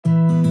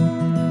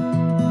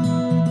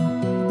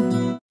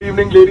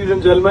evening, ladies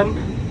and gentlemen,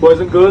 boys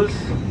and girls.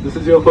 This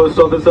is your first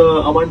officer,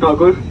 Aman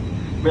Thakur.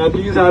 May I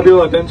please have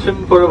your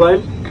attention for a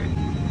while?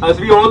 As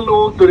we all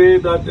know today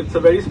that it's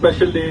a very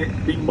special day,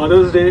 being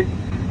Mother's Day,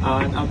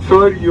 and I'm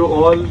sure you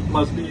all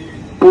must be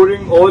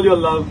pouring all your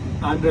love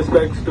and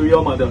respects to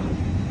your mother.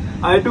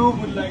 I too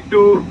would like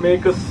to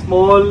make a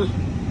small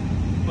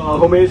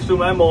homage to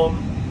my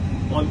mom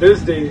on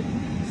this day,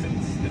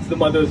 since it's the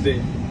Mother's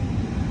Day.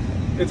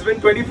 It's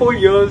been 24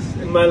 years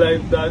in my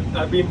life that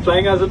I've been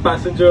flying as a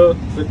passenger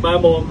with my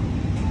mom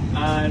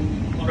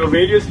and on our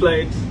various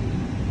flights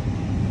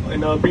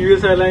in our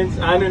previous airlines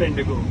and in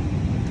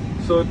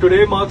IndiGo. So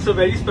today marks a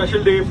very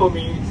special day for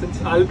me since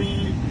I'll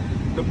be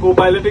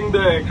co-piloting the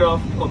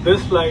aircraft of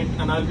this flight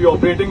and I'll be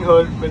operating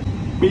her with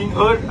being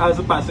her as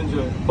a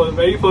passenger for the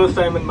very first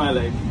time in my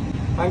life.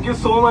 Thank you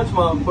so much,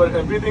 Mom, for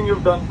everything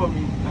you've done for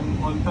me,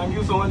 and thank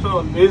you so much for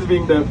always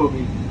being there for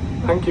me.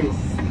 Thank you.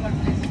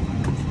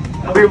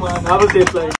 Love you, man. Have a safe flight.